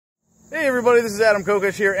Hey everybody, this is Adam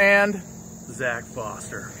Kokesh here and Zach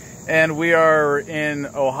Foster. And we are in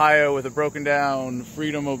Ohio with a broken down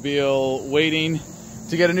Freedommobile waiting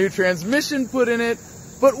to get a new transmission put in it.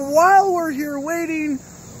 But while we're here waiting,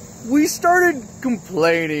 we started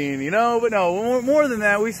complaining, but no, more than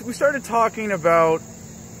that, we started talking about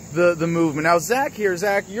the movement. Now Zach,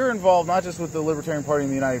 you're involved not just with the Libertarian Party in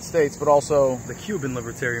the United States, but also the Cuban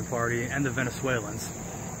Libertarian Party and the Venezuelans.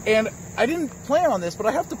 And I didn't plan on this, but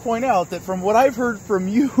I have to point out that from what I've heard from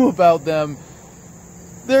you about them,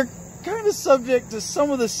 they're kind of subject to some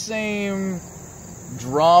of the same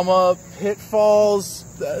drama pitfalls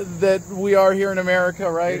that we are here in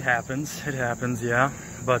America, right? It happens, yeah.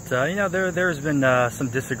 But, there's been some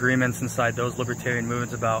disagreements inside those libertarian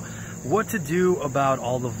movements about what to do about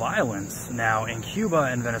all the violence. Now, in Cuba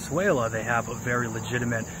and Venezuela, they have a very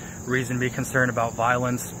legitimate reason to be concerned about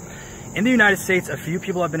violence. In the United States, a few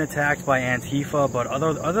people have been attacked by Antifa, but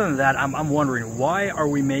other than that, I'm wondering, why are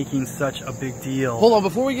we making such a big deal? Hold on,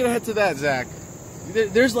 before we get ahead to that, Zach,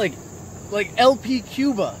 there's like LP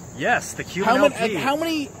Cuba. Yes, the Cuban LP. How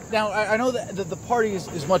many, now I know that the party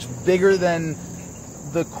is much bigger than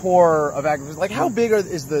the core of activists. Like, how big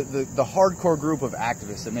is the hardcore group of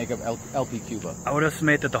activists that make up LP Cuba? I would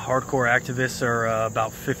estimate that the hardcore activists are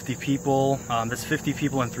about 50 people. That's 50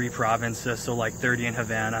 people in 3 provinces, so like 30 in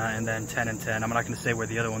Havana and then 10 and 10. I'm not going to say where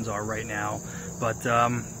the other ones are right now, but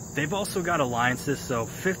they've also got alliances, so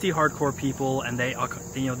 50 hardcore people, and they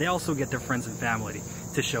also get their friends and family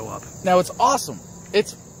to show up. Now it's awesome.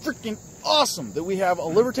 It's freaking awesome that we have a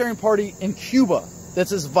Libertarian Party in Cuba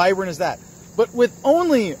that's as vibrant as that. But with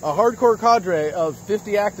only a hardcore cadre of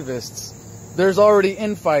 50 activists, there's already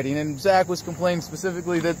infighting. And Zach was complaining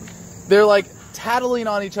specifically that they're like tattling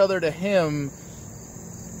on each other to him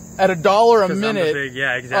at $1 a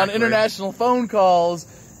minute on international phone calls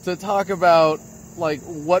to talk about like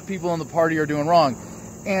what people in the party are doing wrong.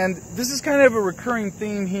 And this is kind of a recurring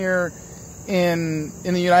theme here in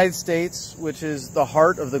the United States, which is the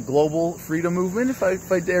heart of the global freedom movement,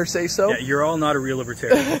 if I dare say so. Yeah, you're all not a real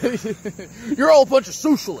libertarian. You're all a bunch of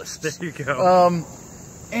socialists. There you go.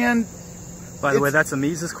 And by the way, that's a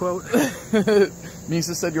Mises quote.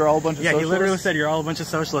 Mises said you're all a bunch of socialists? Yeah, he literally said you're all a bunch of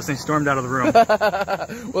socialists, and he stormed out of the room.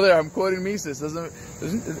 Well, there, I'm quoting Mises. Doesn't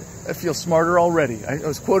I feel smarter already? I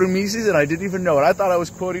was quoting Mises, and I didn't even know it. I thought I was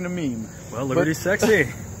quoting a meme. Well, liberty's sexy.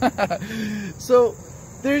 So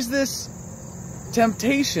there's this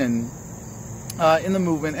temptation in the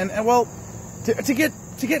movement, and well, to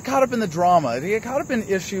get caught up in the drama, to get caught up in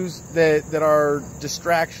issues that are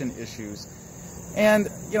distraction issues. And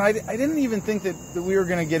I didn't even think that we were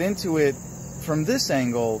going to get into it from this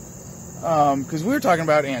angle, because we were talking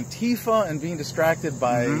about Antifa and being distracted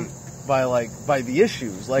by the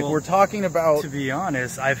issues. Like, well, we're talking about, to be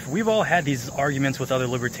honest, we've all had these arguments with other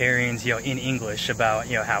libertarians, in English about,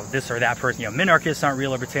 how this or that person, minarchists aren't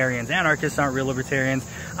real libertarians, anarchists aren't real libertarians.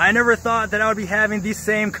 I never thought that I would be having these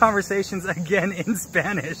same conversations again in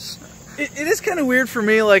Spanish. It is kind of weird for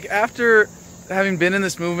me, like, after having been in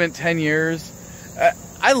this movement 10 years,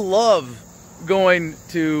 I love going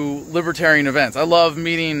to libertarian events. I love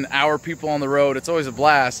meeting our people on the road. It's always a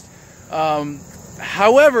blast.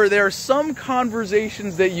 However, there are some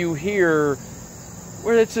conversations that you hear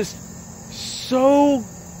where it's just so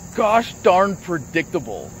gosh darn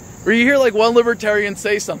predictable. Where you hear like one libertarian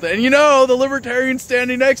say something, and the libertarian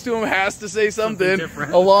standing next to him has to say something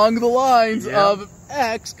along the lines of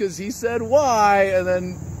X because he said Y, and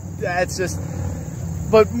then that's just.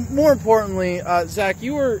 But more importantly, Zach,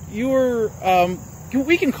 you were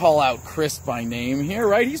we can call out Chris by name here,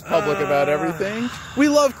 right? He's public about everything. We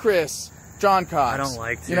love Chris. John Cox. I don't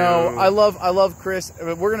like to. I love Chris.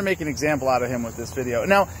 We're going to make an example out of him with this video.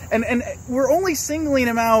 Now, and we're only singling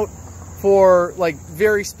him out for like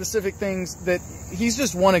very specific things that he's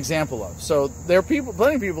just one example of. So there are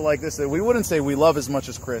plenty of people like this that we wouldn't say we love as much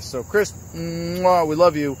as Chris. So Chris, we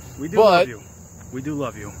love you. We do love you. We do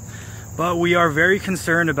love you. But we are very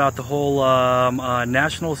concerned about the whole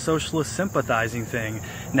National Socialist sympathizing thing.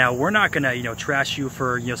 Now, we're not going to, trash you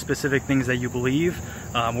for, specific things that you believe.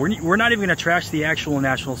 We're not even going to trash the actual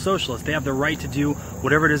National Socialists. They have the right to do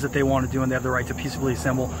whatever it is that they want to do, and they have the right to peacefully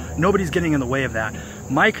assemble. Nobody's getting in the way of that.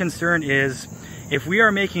 My concern is, if we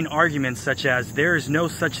are making arguments such as there is no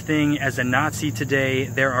such thing as a Nazi today,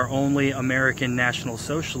 there are only American National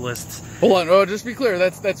Socialists. Hold on, oh, just be clear.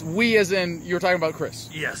 That's we, as in you're talking about Chris.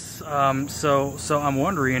 Yes. So I'm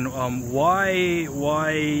wondering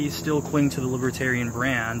why still cling to the libertarian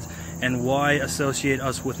brand, and why associate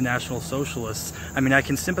us with National Socialists? I mean, I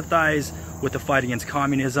can sympathize with the fight against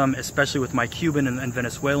communism, especially with my Cuban and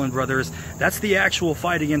Venezuelan brothers. That's the actual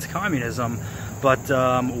fight against communism. but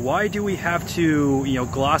why do we have to,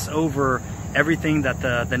 gloss over everything that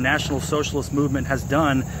the National Socialist movement has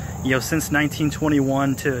done, since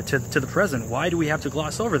 1921 to the present? Why do we have to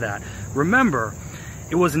gloss over that? Remember,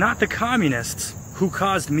 it was not the communists who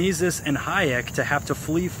caused Mises and Hayek to have to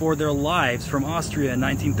flee for their lives from Austria in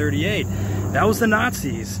 1938. That was the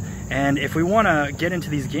Nazis. And if we want to get into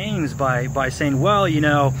these games by saying, well,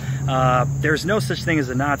 there's no such thing as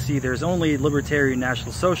a Nazi, there's only libertarian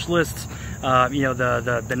National Socialists, the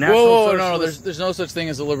National Socialists. No, there's no such thing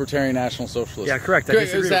as a libertarian National Socialist. Yeah, correct. I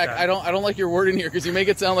disagree Zach, with that. I don't like your wording here, because you make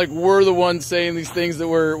it sound like we're the ones saying these things that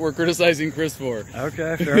we're criticizing Chris for.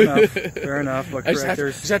 Okay, fair enough. Fair enough. But I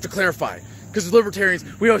just have to clarify, because as libertarians,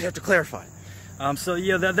 we always have to clarify. So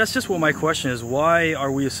yeah, that's just what my question is. Why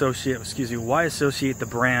are we why associate the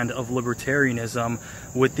brand of libertarianism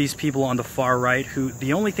with these people on the far right who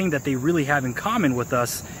the only thing that they really have in common with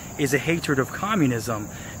us is a hatred of communism?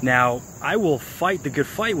 Now, I will fight the good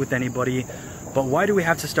fight with anybody, but why do we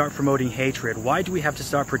have to start promoting hatred? Why do we have to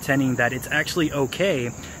start pretending that it's actually okay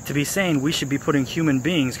to be saying we should be putting human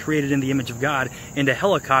beings created in the image of God into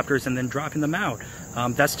helicopters and then dropping them out?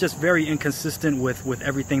 That's just very inconsistent with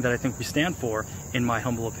everything that I think we stand for, in my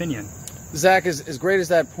humble opinion. Zach, as great as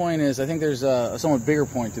that point is, I think there's a somewhat bigger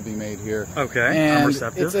point to be made here. Okay, and I'm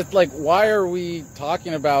receptive. It's like, why are we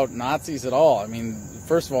talking about Nazis at all? I mean,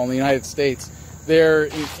 first of all, in the United States, they're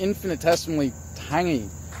an infinitesimally tiny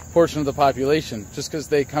portion of the population. Just because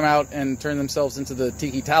they come out and turn themselves into the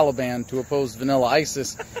Tiki Taliban to oppose vanilla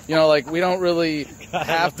ISIS, we don't really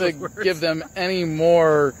have to give them any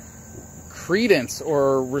more credence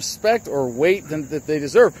or respect or weight than that they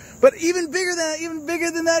deserve. But even bigger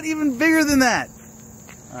than that.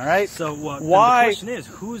 All right. So why? The question is,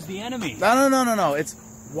 who's the enemy? No. It's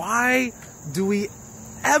why do we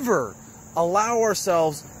ever allow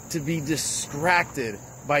ourselves to be distracted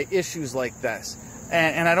by issues like this?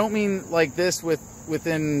 And I don't mean like this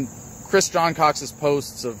within Chris John Cox's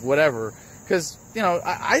posts of whatever, because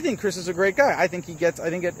I think Chris is a great guy. I think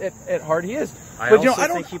at heart he is. I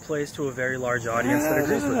think he plays to a very large audience that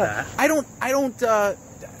agrees with that. I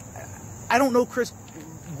don't know Chris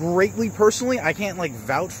greatly personally. I can't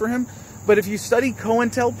vouch for him. But if you study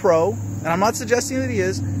COINTELPRO, and I'm not suggesting that he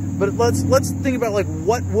is, but let's think about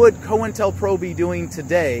what would COINTELPRO be doing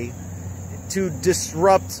today to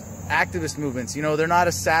disrupt activist movements. They're not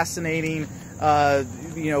assassinating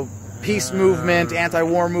peace movement,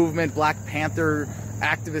 anti-war movement, Black Panther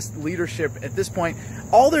activist leadership at this point.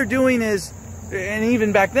 All they're doing is, and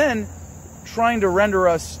even back then, trying to render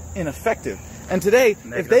us ineffective. And today,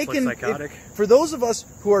 if they can, for those of us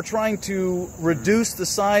who are trying to reduce the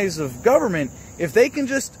size of government, if they can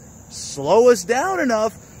just slow us down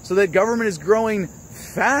enough so that government is growing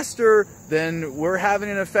faster than we're having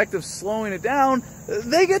an effect of slowing it down,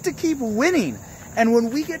 they get to keep winning. And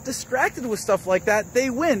when we get distracted with stuff like that, they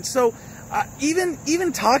win. So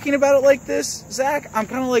even talking about it like this, Zach, I'm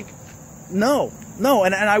kind of like, no.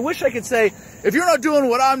 And I wish I could say, if you're not doing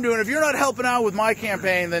what I'm doing, if you're not helping out with my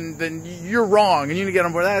campaign, then you're wrong, and you need to get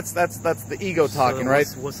on board. That's the ego talking, right?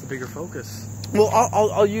 What's the bigger focus? Well,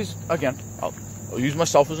 I'll use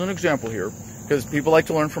myself as an example here, because people like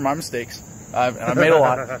to learn from my mistakes. And I've made a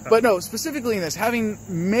lot. But no, specifically in this, having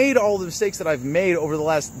made all the mistakes that I've made over the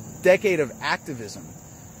last decade of activism,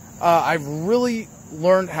 I've really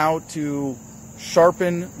learned how to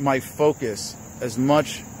sharpen my focus as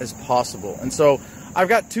much as possible. And so I've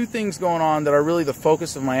got two things going on that are really the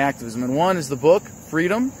focus of my activism. And one is the book,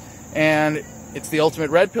 Freedom, and it's the ultimate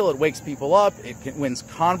red pill. It wakes people up. It wins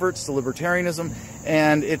converts to libertarianism.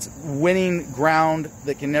 And it's winning ground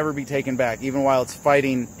that can never be taken back, even while it's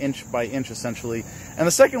fighting inch by inch, essentially. And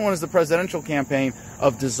the second one is the presidential campaign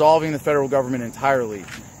of dissolving the federal government entirely.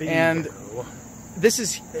 And this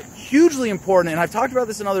is hugely important, and I've talked about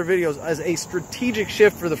this in other videos, as a strategic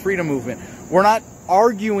shift for the freedom movement. We're not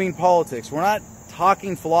arguing politics. We're not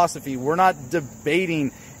talking philosophy. We're not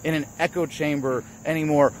debating in an echo chamber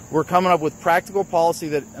anymore. We're coming up with practical policy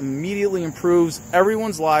that immediately improves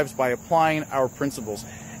everyone's lives by applying our principles.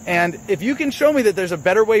 And if you can show me that there's a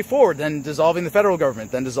better way forward than dissolving the federal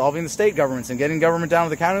government, than dissolving the state governments and getting government down to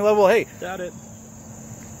the county level, hey, doubt it.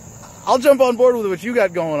 I'll jump on board with what you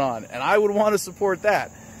got going on, and I would want to support that.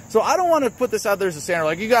 So I don't want to put this out there as a standard,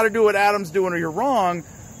 like you got to do what Adam's doing or you're wrong.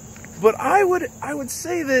 But I would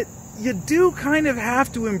say that you do kind of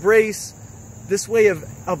have to embrace this way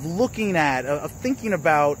of looking at, of thinking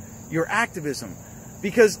about your activism.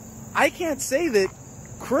 Because I can't say that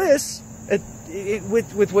Chris,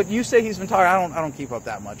 with what you say he's been talking, I don't keep up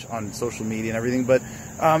that much on social media and everything, but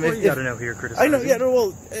you got to know who you're criticizing. I know, yeah,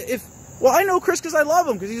 well, I know Chris because I love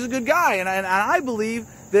him, because he's a good guy, and I believe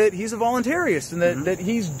that he's a voluntarist and that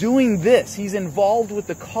he's doing this. He's involved with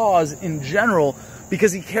the cause in general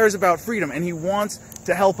because he cares about freedom and he wants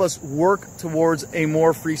to help us work towards a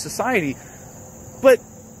more free society. But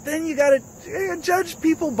then you gotta judge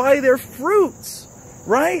people by their fruits,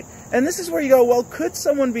 right? And this is where you go, well, could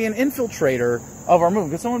someone be an infiltrator of our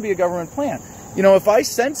movement? Could someone be a government plant? You know, if I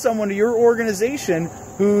sent someone to your organization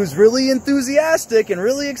who's really enthusiastic and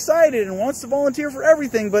really excited and wants to volunteer for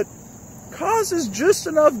everything, but causes just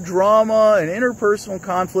enough drama and interpersonal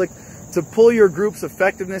conflict to pull your group's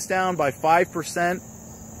effectiveness down by 5%,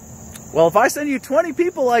 well, if I send you 20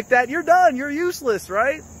 people like that, you're done. You're useless,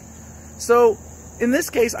 right? So in this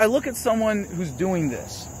case, I look at someone who's doing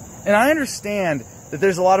this, and I understand that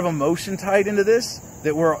there's a lot of emotion tied into this,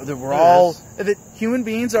 that human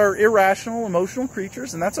beings are irrational, emotional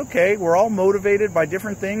creatures, and that's okay. We're all motivated by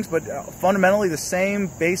different things, but fundamentally the same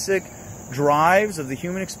basic drives of the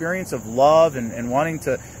human experience of love and wanting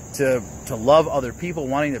to love other people,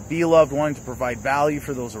 wanting to be loved, wanting to provide value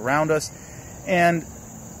for those around us. And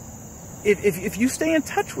if you stay in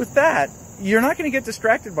touch with that, you're not going to get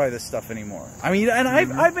distracted by this stuff anymore. I mean, and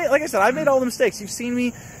I've made, like I said, I've made all the mistakes. You've seen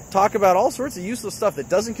me talk about all sorts of useless stuff that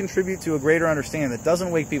doesn't contribute to a greater understanding, that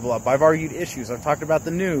doesn't wake people up. I've argued issues. I've talked about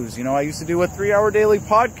the news. You know, I used to do a 3-hour daily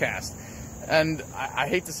podcast. And I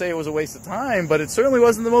hate to say it was a waste of time, but it certainly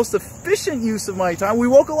wasn't the most efficient use of my time. We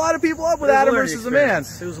woke a lot of people up with Adam versus the Man.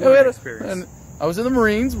 It was a learning experience. And I was in the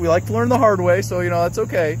Marines. We like to learn the hard way, so, you know, that's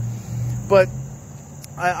okay. But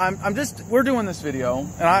we're doing this video,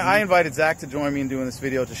 and I invited Zach to join me in doing this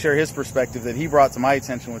video to share his perspective that he brought to my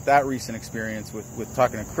attention with that recent experience with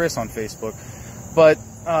talking to Chris on Facebook. But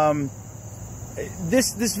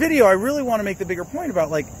this video, I really want to make the bigger point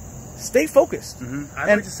about, like, stay focused. I'd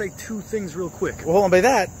like to say 2 things real quick. Well, hold on. By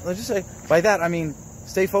that, let's just say, by that, I mean,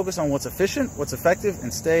 stay focused on what's efficient, what's effective,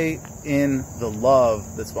 and stay in the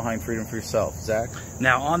love that's behind freedom for yourself. Zach?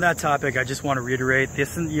 Now, on that topic, I just want to reiterate,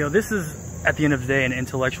 this is, at the end of the day, an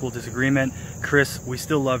intellectual disagreement. Chris, we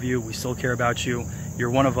still love you. We still care about you. You're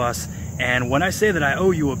one of us. And when I say that I owe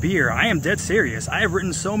you a beer, I am dead serious. I have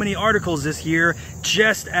written so many articles this year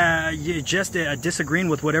just disagreeing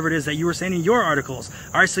with whatever it is that you were saying in your articles.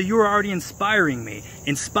 All right, so you are already inspiring me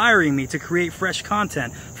to create fresh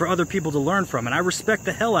content for other people to learn from. And I respect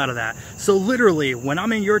the hell out of that. So literally, when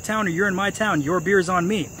I'm in your town or you're in my town, your beer's on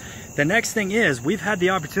me. The next thing is, we've had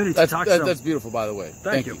the opportunity to talk to some... That's beautiful, by the way.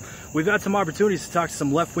 Thank you. We've had some opportunities to talk to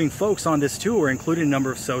some left-wing folks on this tour, including a number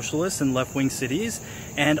of socialists in left-wing cities.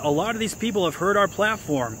 And a lot of these people have heard our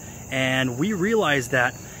platform. And we realize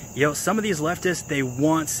that, you know, some of these leftists, they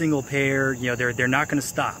want single payer, you know, they're not going to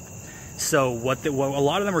stop. So what a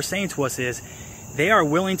lot of them are saying to us is, they are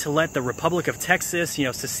willing to let the Republic of Texas, you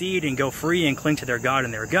know, secede and go free and cling to their God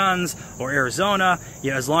and their guns, or Arizona,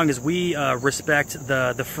 you know, as long as we respect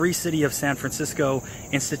the free city of San Francisco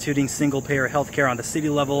instituting single-payer healthcare on the city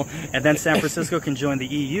level, and then San Francisco can join the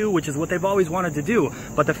EU, which is what they've always wanted to do.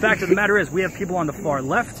 But the fact of the matter is, we have people on the far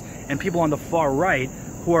left and people on the far right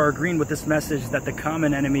who are agreeing with this message that the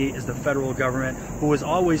common enemy is the federal government, who is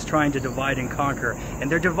always trying to divide and conquer.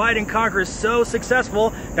 And their divide and conquer is so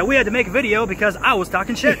successful that we had to make a video because I was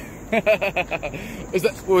talking shit. Was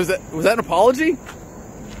that an apology?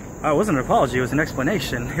 Oh, it wasn't an apology, it was an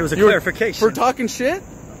explanation. It was a clarification. For talking shit?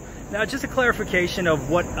 No, just a clarification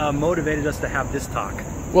of what motivated us to have this talk.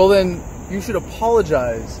 Well, then you should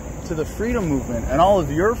apologize to the freedom movement and all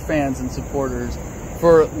of your fans and supporters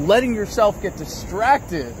for letting yourself get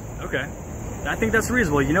distracted. Okay. I think that's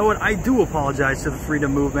reasonable. You know what? I do apologize to the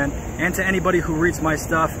freedom movement and to anybody who reads my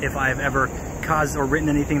stuff if I've ever caused or written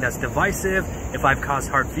anything that's divisive, if I've caused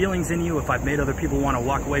hard feelings in you, if I've made other people want to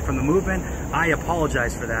walk away from the movement. I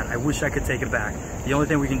apologize for that. I wish I could take it back. The only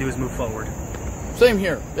thing we can do is move forward. Same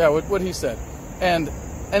here. Yeah, what he said. And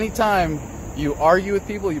anytime you argue with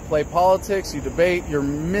people, you play politics, you debate, you're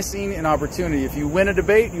missing an opportunity. If you win a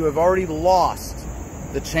debate, you have already lost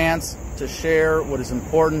the chance to share what is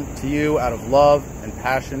important to you out of love and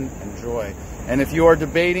passion and joy. And if you are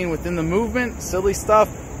debating within the movement, silly stuff,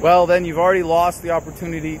 well, then you've already lost the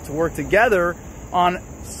opportunity to work together on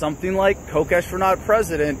something like Kokesh for Not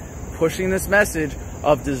President, pushing this message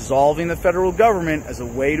of dissolving the federal government as a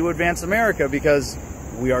way to advance America, because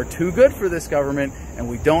we are too good for this government, and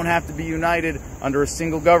we don't have to be united under a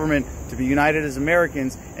single government to be united as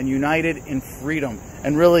Americans and united in freedom.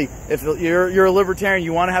 And really, if you're a libertarian,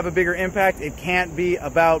 you want to have a bigger impact, it can't be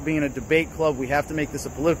about being a debate club. We have to make this a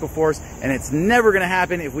political force, and it's never going to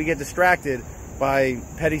happen if we get distracted by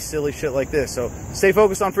petty, silly shit like this. So stay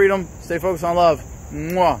focused on freedom, stay focused on love.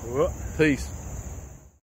 Mwah. Peace.